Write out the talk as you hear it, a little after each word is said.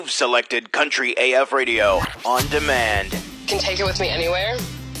Selected Country AF Radio on demand. Can take it with me anywhere.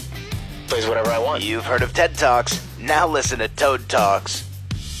 Plays whatever I want. You've heard of TED Talks. Now listen to Toad Talks.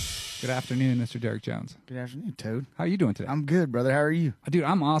 Good afternoon, Mr. Derek Jones. Good afternoon, Toad. How are you doing today? I'm good, brother. How are you? Dude,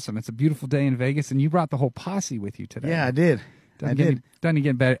 I'm awesome. It's a beautiful day in Vegas, and you brought the whole posse with you today. Yeah, I did. Doesn't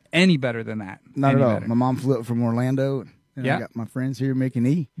get better, any better than that. Not Any at all. better. My mom flew up from Orlando. And Yeah. I got my friends here making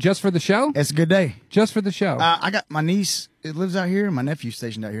E. Just for the show? It's a good day. Just for the show. I got my niece. It lives out here, and my nephew's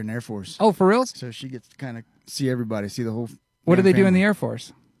stationed out here in the Air Force. Oh, for reals? So she gets to kind of see everybody, see the whole. What do they do in family. the Air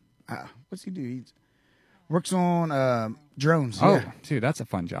Force? What's he do? He works on drones. Oh, Yeah. dude, that's a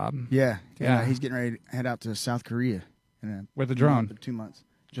fun job. Yeah. Yeah. He's getting ready to head out to South Korea. With a drone. 2 months.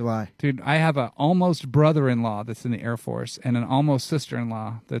 July. Dude, I have a almost brother-in-law that's in the Air Force and an almost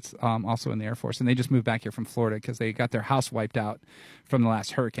sister-in-law that's also in the Air Force, and they just moved back here from Florida because they got their house wiped out from the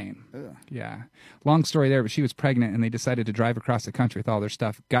last hurricane. Ugh. Yeah. Long story there, but she was pregnant, and they decided to drive across the country with all their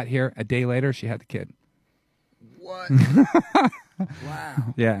stuff. Got here, a day later, she had the kid. What?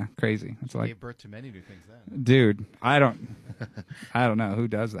 Wow. Yeah, crazy. It's like, Gave birth to many new things then. dude, I don't know who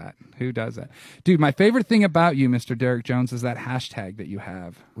does that. Who does that? Dude, my favorite thing about you, Mr. Derek Jones, is that hashtag that you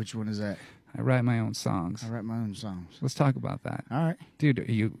have. Which one is that? I write my own songs. I write my own songs. Let's talk about that. All right. Dude,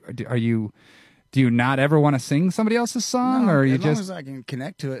 do you not ever want to sing somebody else's song, or are you as long just as I can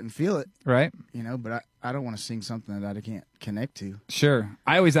connect to it and feel it, right? but I don't want to sing something that I can't connect to. Sure.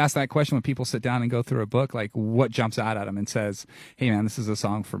 I always ask that question when people sit down and go through a book, like what jumps out at them and says, "Hey, man, this is a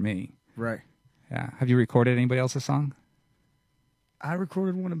song for me." Right. Yeah. Have you recorded anybody else's song? I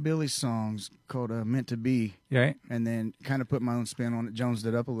recorded one of Billy's songs called "Meant to Be," Right. and then kind of put my own spin on it. Jonesed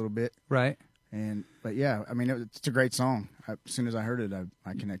it up a little bit, Right. but yeah, I mean, it's a great song. As soon as I heard it,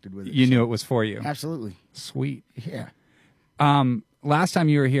 I connected with it. You knew it was for you. Absolutely. Sweet. Yeah. Last time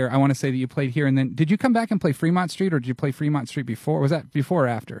you were here, I want to say that you played here, and then did you come back and play Fremont Street, or did you play Fremont Street before? Was that before or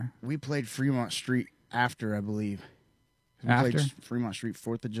after? We played Fremont Street after, I believe. We After? played Fremont Street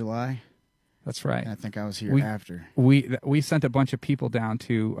 4th of July, That's right. and I think I was here after. We sent a bunch of people down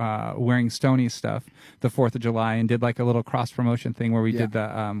to wearing Stoney's stuff the 4th of July and did like a little cross promotion thing where we did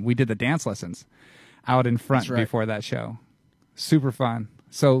the dance lessons out in front That's right. before that show. Super fun.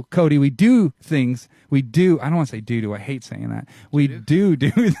 So Cody, we do things. I don't want to say do. I hate saying that. We do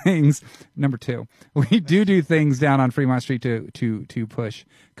things. Number 2, we do things down on Fremont Street to push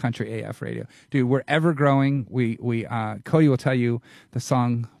Country AF Radio. Dude, we're ever growing. We Cody will tell you the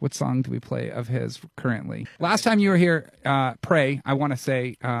song. What song do we play of his currently? Last time you were here, Pray, I want to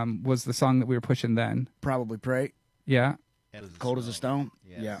say, was the song that we were pushing then. Probably Pray. Yeah. Cold as a Stone.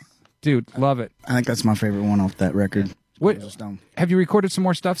 Yes. Yeah. Dude, love it. I think that's my favorite one off that record. What- Cold as a Stone. Have you recorded some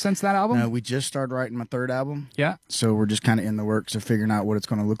more stuff since that album? No, we just started writing my 3rd album, Yeah. so we're just kind of in the works of figuring out what it's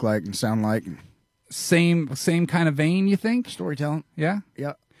going to look like and sound like. And Same kind of vein, you think? storytelling. Yeah.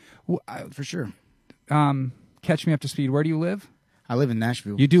 Yeah, for sure. Catch me up to speed. Where do you live? I live in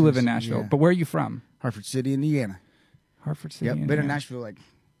Nashville. You do live in Tennessee, Nashville, yeah. but where are you from? Hartford City, Indiana. Hartford City. Yep, been Indiana. in Nashville like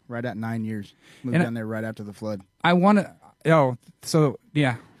right at 9 years. Moved And down there right after the flood. I want to. Oh, so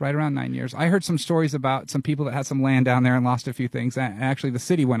yeah, right around 9 years. I heard some stories about some people that had some land down there and lost a few things. Actually, the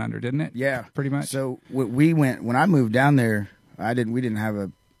city went under, didn't it? Yeah, pretty much. So when I moved down there, we didn't have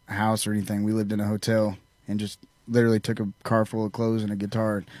a house or anything. We lived in a hotel and just literally took a car full of clothes and a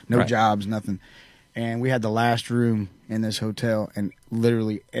guitar, no Right. jobs, nothing. And we had the last room in this hotel, and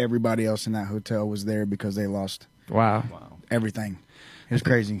literally everybody else in that hotel was there because they lost Wow. everything. It was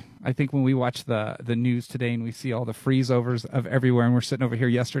crazy. I think when we watch the news today and we see all the freeze overs of everywhere, and we're sitting over here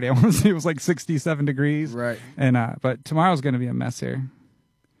yesterday, I want to say it was like 67 degrees. Right. And but tomorrow's going to be a mess here.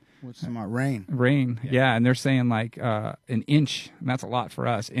 What's about rain? Rain, yeah, and they're saying like an inch, and that's a lot for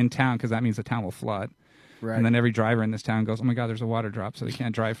us in town because that means the town will flood. Right. And then every driver in this town goes, "Oh my God, there's a water drop," so they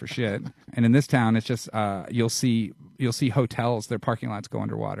can't drive for shit. And in this town, it's just you'll see hotels, their parking lots go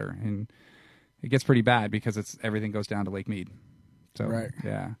underwater, and it gets pretty bad because everything goes down to Lake Mead. So Right.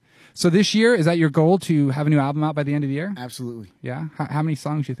 yeah. So this year, is that your goal to have a new album out by the end of the year? Absolutely. Yeah. How many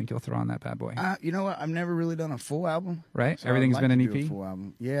songs do you think you'll throw on that bad boy? You know what? I've never really done a full album. Right? So Everything's I'd like been an to do a EP? full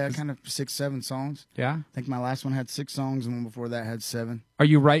album. Yeah, kind of 6, 7 songs. Yeah. I think my last one had 6 songs, and one before that had 7. Are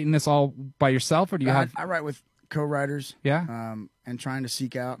you writing this all by yourself, or do you have? I write with co-writers. Yeah. And trying to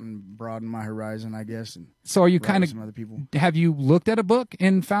seek out and broaden my horizon, I guess. And So are you write kind with of? some other people? Have you looked at a book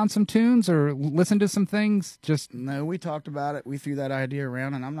and found some tunes, or listened to some things? Just No, we talked about it. We threw that idea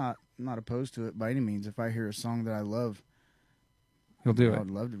around, and I'm not opposed to it by any means. If I hear a song that I love, you'll do I it.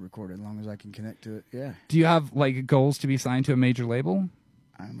 would love to record it as long as I can connect to it. Yeah. Do you have like goals to be signed to a major label,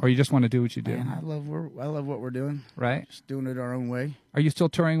 or you just want to do what you do? Man, I love what we're doing. Right? Just doing it our own way. Are you still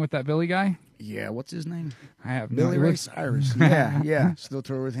touring with that Billy guy? Yeah, what's his name? I have Billy no Ray idea. Cyrus. Yeah. Still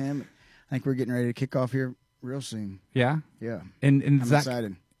tour with him. I think we're getting ready to kick off here real soon. Yeah, Yeah. and I'm Zach,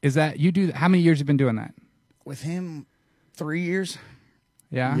 excited. is that you do? How many years you been doing that? With him, 3 years.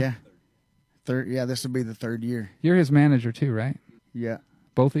 Yeah, Yeah. Yeah, this will be the 3rd year. You're his manager too, right? Yeah.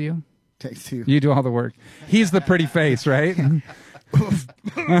 Both of you. Take 2. You do all the work. He's the pretty face, right?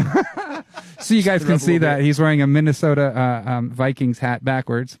 So you guys can see that he's wearing a Minnesota Vikings hat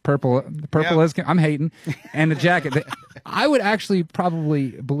backwards, purple. Purple Yep. is. I'm hating, and a jacket. I would actually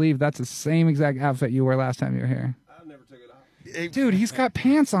probably believe that's the same exact outfit you wore last time you were here. I never took it off. Dude, he's got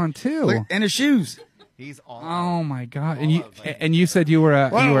pants on too. Look, and his shoes. He's all. Oh my god! And you said you were a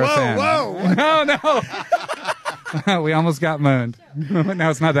fan. Whoa. No. We almost got moaned. No,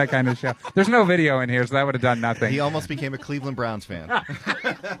 it's not that kind of show. There's no video in here, so that would have done nothing. He almost became a Cleveland Browns fan.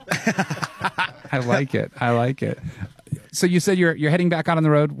 I like it. So you said you're heading back out on the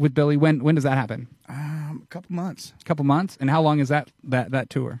road with Billy. When does that happen? A couple months. A couple months. And how long is that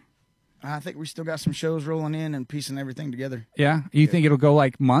tour? I think we still got some shows rolling in and piecing everything together. Yeah. You think it'll go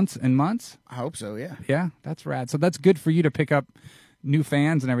like months and months? I hope so, yeah. Yeah, that's rad. So that's good for you to pick up new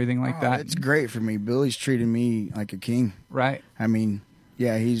fans and everything like that. It's great for me. Billy's treating me like a king. Right. I mean,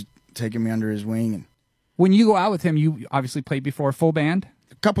 yeah, he's taking me under his wing. And When you go out with him, you obviously played before full band.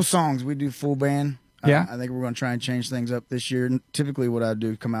 a couple songs we do full band. Yeah. I think we're going to try and change things up this year. Typically what I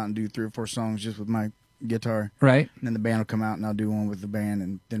do is come out and do 3 or 4 songs just with my guitar. Right. And then the band will come out and I'll do one with the band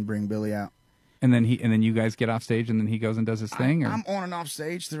and then bring Billy out. And then you guys get off stage and then he goes and does his thing? Or? I'm on and off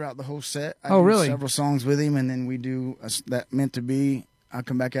stage throughout the whole set. I Oh, do really? several songs with him, and then we do that Meant to Be. I'll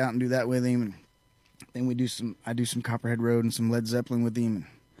come back out and do that with him, and then I do some Copperhead Road and some Led Zeppelin with him.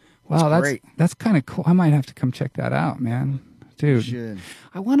 Wow, It's great. that's kind of cool. I might have to come check that out, man. Dude, Should.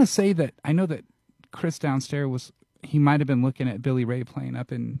 I want to say that I know that Chris downstairs he might have been looking at Billy Ray playing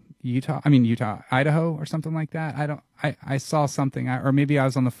up in Idaho or something like that. I saw something, or maybe I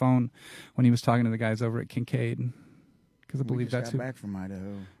was on the phone when he was talking to the guys over at Kincaid, because I We believe just that's got who. back from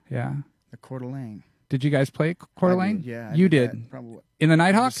Idaho. Yeah. The Coeur d'Alene. Did you guys play Coeur I d'Alene? did, yeah. I You did did. that probably In the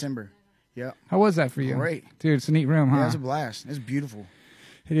Nighthawk? December. Yeah. How was that for you? Great. Dude, it's a neat room, huh? Yeah, it was a blast. It's beautiful.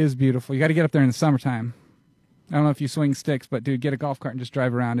 It is beautiful. You got to get up there in the summertime. I don't know if you swing sticks, but dude, get a golf cart and just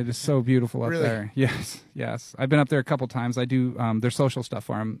drive around. It is so beautiful up Really? there. Yes. I've been up there a couple times. I do their social stuff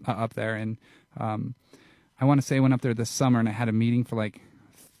for them up there, and I want to say I went up there this summer and I had a meeting for like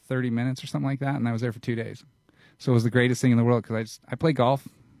 30 minutes or something like that, and I was there for 2 days. So it was the greatest thing in the world because I play golf.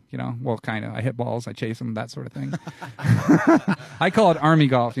 Well, kind of. I hit balls, I chase them, that sort of thing. I call it army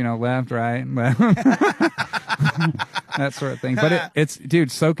golf. Left, right, left. That sort of thing. But it's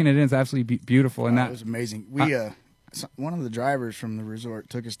dude, soaking it in is absolutely beautiful. And It that was amazing. One of the drivers from the resort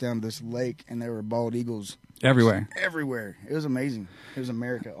took us down to this lake, and there were bald eagles everywhere. everywhere. It was amazing. It was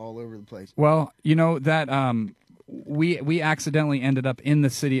America all over the place. Well, that we accidentally ended up in the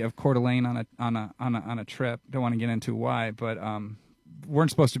city of Coeur d'Alene on a trip. Don't want to get into why, but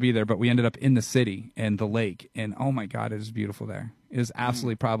weren't supposed to be there, but we ended up in the city and the lake, and oh my God, it is beautiful there. It is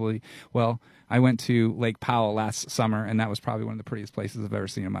absolutely I went to Lake Powell last summer, and that was probably one of the prettiest places I've ever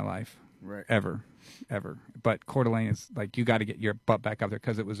seen in my life. Right. Ever. But Coeur d'Alene is like, you got to get your butt back up there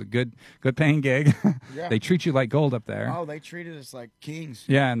because it was a good paying gig. Yeah. They treat you like gold up there. Oh, they treated us like kings.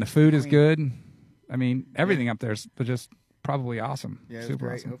 Yeah, and the food is good. I mean, everything up there is just probably awesome. Yeah, it was Super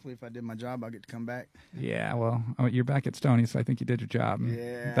great. awesome. Hopefully, if I did my job, I'll get to come back. Yeah, well, you're back at Stony, so I think you did your job.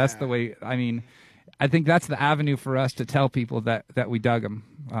 Yeah. That's the way. I mean, I think that's the avenue for us to tell people that we dug them.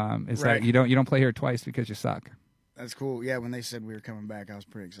 Is Right. that you don't play here twice because you suck. That's cool. Yeah, when they said we were coming back, I was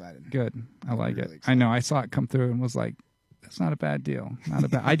pretty excited. Good, I like Really it. excited. I know. I saw it come through and was like, that's not a bad deal. Not a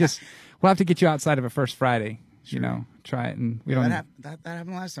bad. We'll have to get you outside of a First Friday. Sure. Try it, and we Yeah, don't. that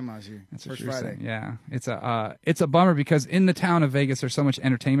happened last time I was here. That's what First you're Friday. saying. Yeah, it's a bummer because in the town of Vegas, there's so much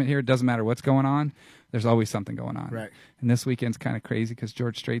entertainment here. It doesn't matter what's going on. There's always something going on. Right. And this weekend's kind of crazy because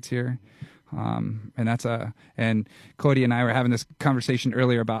George Strait's here, and Cody and I were having this conversation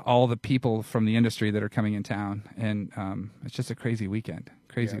earlier about all the people from the industry that are coming in town, and it's just a crazy weekend.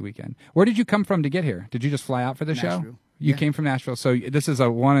 Crazy Yeah. weekend. Where did you come from to get here? Did you just fly out for the show? Nashville. You Yeah. came from Nashville, so this is a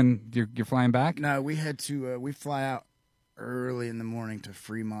one, and you're flying back. No, we had to. We fly out early in the morning to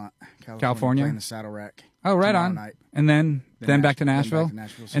Fremont, California? playing the Saddle Rack. Oh, right tomorrow on. night. And then back to Nashville. Then back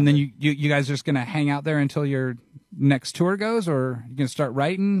to Nashville And then Sunday. you guys are just gonna hang out there until your next tour goes, or you gonna start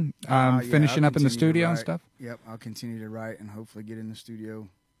writing, Yeah, finishing I'll up in the continue to studio and write. stuff. Yep, I'll continue to write and hopefully get in the studio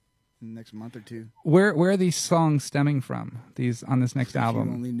in the next month or two. Where are these songs stemming from? These on this next If you album?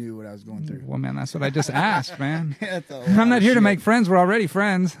 only knew what I was going through. Well, man, that's what I just asked, man. That's a lot I'm not of here to shit. make friends. We're already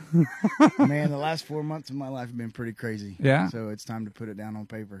friends. Man, the last 4 months of my life have been pretty crazy. Yeah? So it's time to put it down on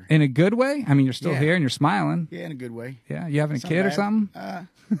paper. In a good way? I mean, you're still Yeah. here and you're smiling. Yeah, in a good way. Yeah, you having a It's not kid or bad. something?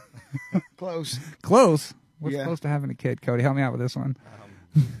 Close. Close. What's Yeah. close to having a kid? Cody, help me out with this one.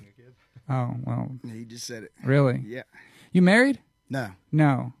 Oh, well, He just said it. really? Yeah. You married? No.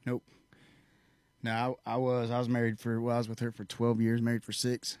 No. Nope. No, I was married I was with her for 12 years, married for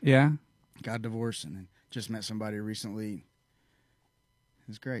 6. Yeah? Got divorced and then just met somebody recently.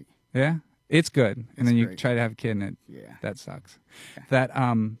 It's great. Yeah? It's good. And It's then you great. try to have a kid and Yeah. that sucks. That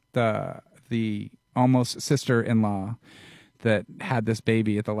the almost sister-in-law that had this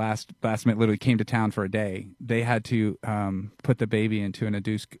baby at the last minute, literally came to town for a day. They had to put the baby into an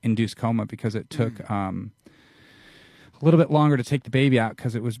induced coma because it took a little bit longer to take the baby out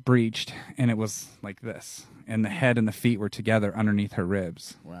because it was breached, and it was like this, and the head and the feet were together underneath her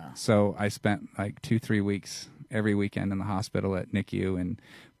ribs. Wow. So I spent like 2-3 weeks every weekend in the hospital at NICU,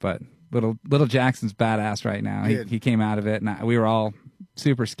 but little Jackson's badass right now. Good. He came out of it, and we were all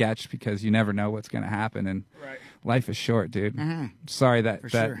super sketched because you never know what's going to happen, and Right. life is short, dude. Sorry that For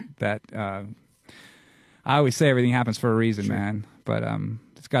that sure. that I always say everything happens for a reason, man. But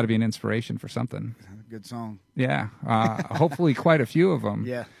it's got to be an inspiration for something. Good song. Yeah, hopefully quite a few of them.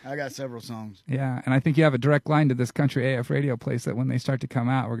 Yeah, I got several songs. Yeah, and I think you have a direct line to this Country AF radio place that when they start to come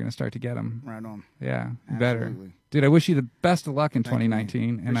out, we're going to start to get them. Right on. Yeah, better. Absolutely. Dude, I wish you the best of luck in Thank you, man.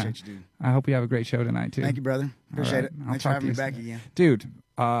 2019. And Appreciate you, dude. I hope you have a great show tonight, too. Thank you, brother. Appreciate right. it. I'll Thanks for talk having to me you back soon. again. Dude,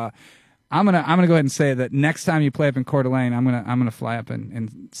 I'm gonna go ahead and say that next time you play up in Coeur d'Alene, I'm gonna fly up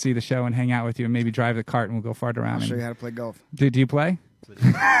and see the show and hang out with you and maybe drive the cart and we'll go far around. I'll and- show you how to play golf. Do you play?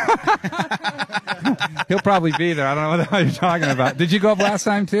 He'll probably be there. I don't know what the hell you're talking about. Did you go up last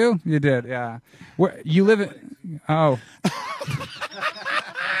time too? You did, yeah. Where you live in? Oh.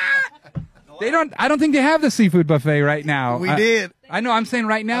 I don't think they have the seafood buffet right now. We did. I know. I'm saying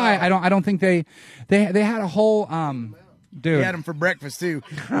right now. I don't think they had a whole dude. We had them for breakfast too.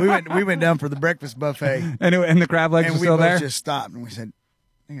 We went down for the breakfast buffet, And the crab legs and are we still both there. just stopped and we said,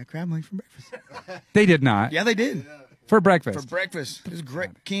 "They got crab legs for breakfast." They did not. Yeah, they did For breakfast. for breakfast. It was great.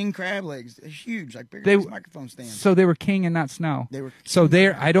 King crab legs, they're huge, like bigger They- than this microphone stand. So they were king and not snow. They were So king.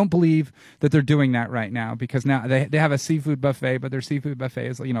 they're. I don't believe that they're doing that right now because now they have a seafood buffet, but their seafood buffet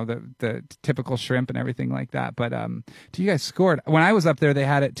is the typical shrimp and everything like that. But you guys scored when I was up there. They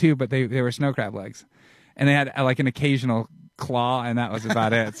had it too, but they were snow crab legs, and they had like an occasional claw, and that was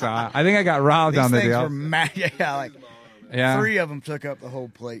about it. So I think I got robbed These on the things deal. were mad. Yeah, like Yeah, 3 of them took up the whole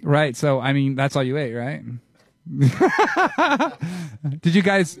plate. right. So I mean, that's all you ate, right? Did you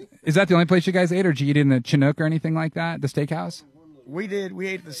guys? Is that the only place you guys ate, or did you eat in the Chinook or anything like that? The steakhouse? We did. We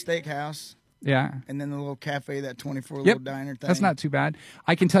ate at the steakhouse Yeah. and then the little cafe, that 24 Yep. little diner thing. That's not too bad.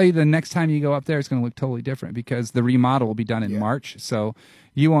 I can tell you the next time you go up there, it's going to look totally different because the remodel will be done in Yeah. March. So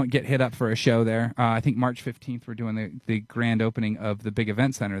you won't get hit up for a show there. I think March 15th, we're doing the grand opening of the big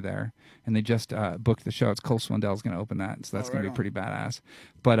event center there. And they just booked the show. It's Cole Swindell's going to open that. So that's going to right be pretty badass.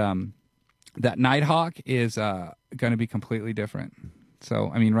 But that Nighthawk is going to be completely different.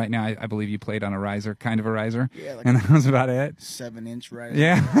 So, I mean, right now, I believe you played on a riser, kind of a riser. Yeah, like and that was about it. 7-inch right.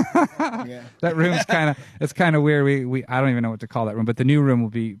 Yeah. Yeah. That room's it's kind of weird. We I don't even know what to call that room, but the new room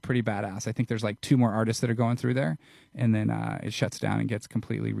will be pretty badass. I think there's like 2 more artists that are going through there, and then it shuts down and gets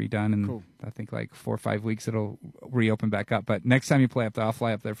completely redone. And Cool. I think like 4 or 5 weeks it'll reopen back up. But next time you play up there, I'll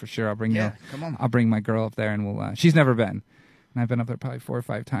fly up there for sure. I'll bring Yeah, come on. I'll bring my girl up there, and we'll. She's never been. And I've been up there probably 4 or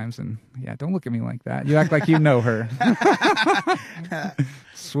 5 times, and yeah, don't look at me like that. You act like you know her.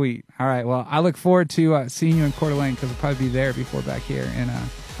 Sweet. All right. Well, I look forward to seeing you in Coeur d'Alene because we'll probably be there before back here. And I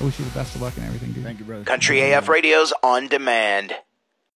wish you the best of luck and everything, dude. Thank you, brother. Country AF Radio's on demand.